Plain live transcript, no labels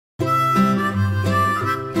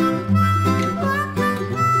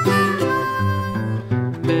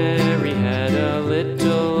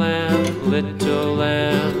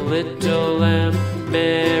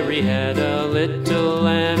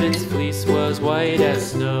white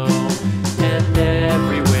as snow. And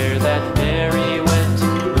everywhere that Mary went,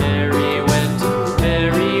 Mary went,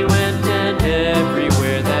 Mary went, and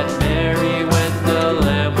everywhere that Mary went, the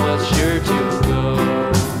lamb was sure to go.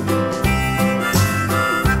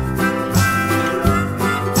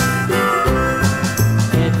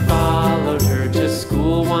 It followed her to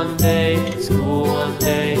school one day, school one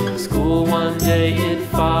day, school one day. It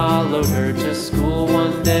followed her to school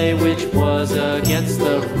one day, which was against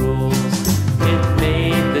the rules. It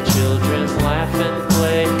made the children laugh and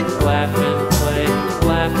play, laugh and play,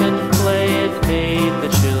 laugh and play. It made the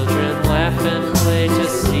children laugh and play to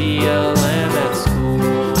see a lamb at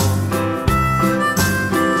school.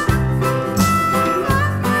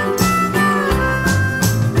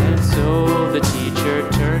 And so the teacher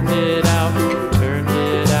turned it out, turned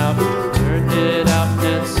it out, turned it out.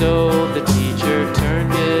 And so the teacher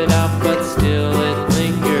turned it out, but still it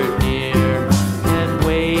lingered near and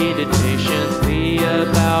waited patiently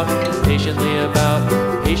about,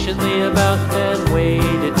 and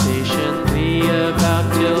waited patiently about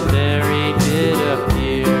till Mary did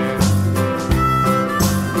appear.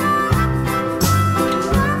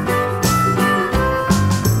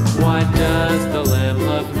 Why does the lamb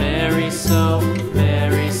love Mary so,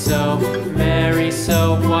 Mary so, Mary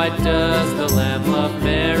so? Why does the lamb love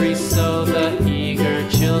Mary so? The eager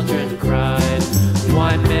children cried.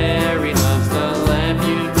 Why Mary loves the lamb,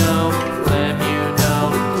 you know, lamb, you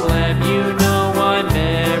know, lamb, you know. Why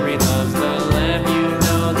Mary loves the lamb, you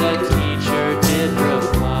know, the teacher did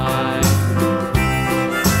reply.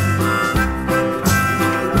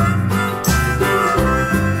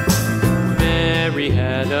 Mary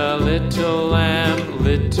had a little lamb,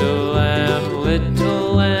 little lamb,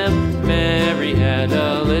 little lamb. Mary had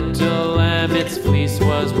a little lamb, its fleece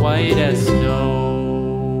was white as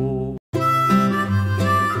snow.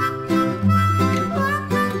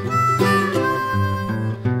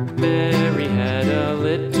 Mary had a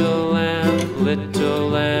little lamb, little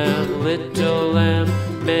lamb, little lamb.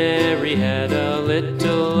 Mary had a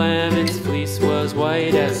little lamb, its fleece was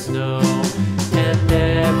white as snow. And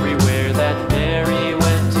everywhere that Mary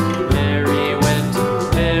went, Mary went,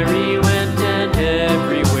 Mary went, and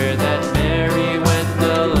everywhere that Mary went,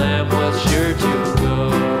 the lamb was sure to go.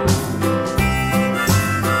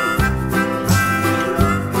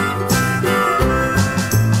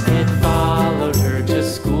 It followed her to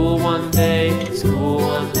school one day, school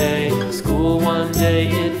one day, school one day.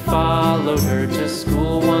 It followed her to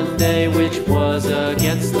school one day, which was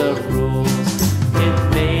against the rules. It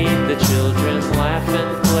made the children laugh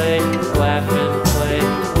and play, laugh and play,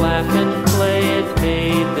 laugh and play. It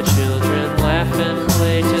made the children laugh and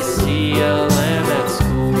play to see a lamb at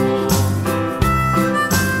school.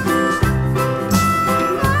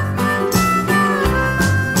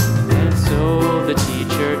 And so the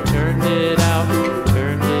teacher turned it out,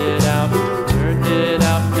 turned it out, turned it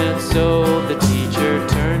out. And so the teacher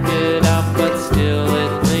turned it out, but still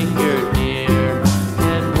it lingered near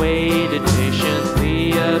and waited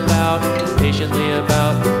patiently about,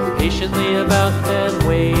 and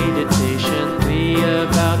waited patiently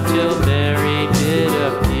about till Mary did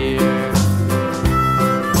appear.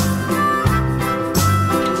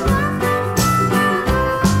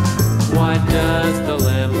 Why does the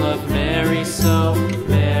lamb love Mary so,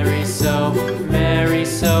 Mary so, Mary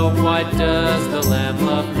so? Why does the lamb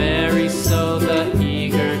love Mary so? The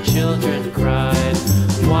eager children cried.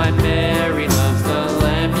 Why Mary loves the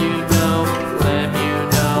lamb, you know, lamb, you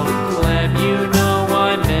know, lamb, you know.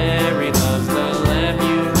 Why Mary loves the lamb,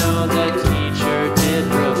 you know, the teacher did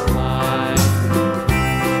reply.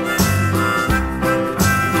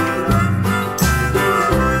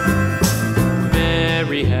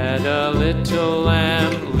 Mary had a little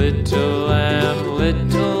lamb, little lamb,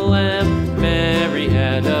 little lamb. Mary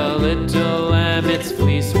had a little lamb, its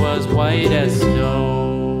fleece was white as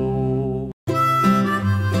snow.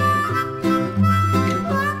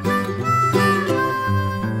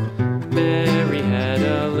 Mary had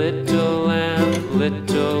a little lamb,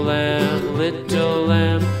 little lamb, little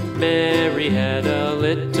lamb. Mary had a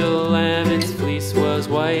little lamb, its fleece was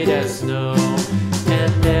white as snow.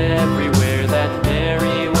 And everywhere that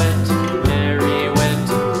Mary went, Mary went,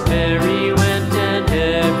 Mary went, and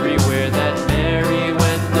everywhere that Mary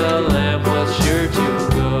went, the lamb was sure to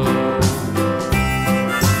go.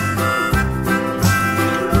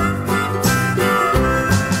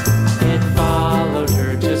 It followed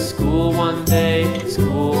her to school one day,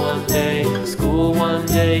 school one day, school one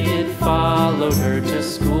day. It followed her to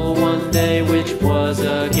school one day, which was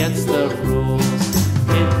against the rules.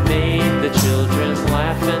 It made the children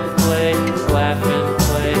laugh and play, laugh and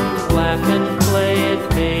play, laugh and play. It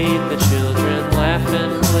made the children laugh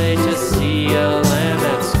and play to see a lamb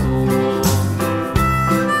at school.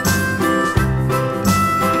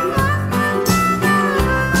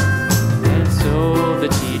 And so the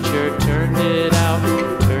teacher turned it out,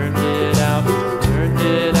 turned it out, turned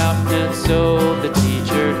it out. And so the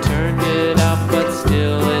teacher turned it out, but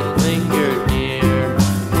still it lingered near,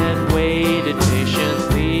 and waited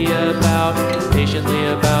patiently about, patiently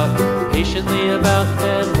about, patiently about,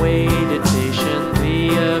 and waited patiently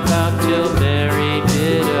about till Mary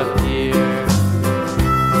did appear.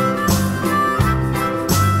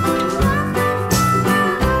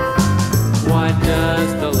 Why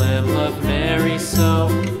does the lamb love Mary so,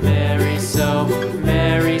 Mary so,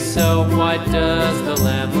 Mary so? Why does the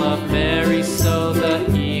lamb love Mary so? The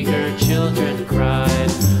eager children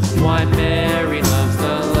cried. Why Mary loves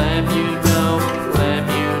the lamb, you know, lamb,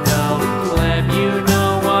 you know, lamb, you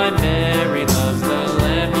know. Why Mary loves the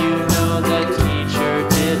lamb, you know, the teacher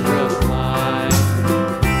did reply.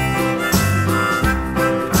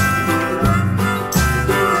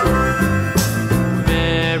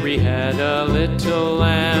 Mary had a little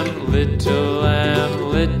lamb, little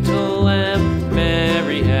lamb, little lamb.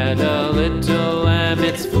 Mary had a little lamb,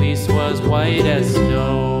 its fleece was white as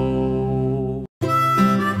snow.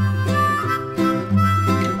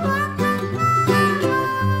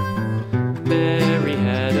 Mary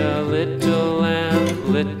had a little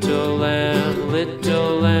lamb, little lamb,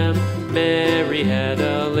 little lamb. Mary had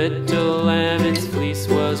a little lamb, its fleece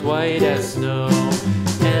was white as snow.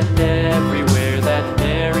 And everyone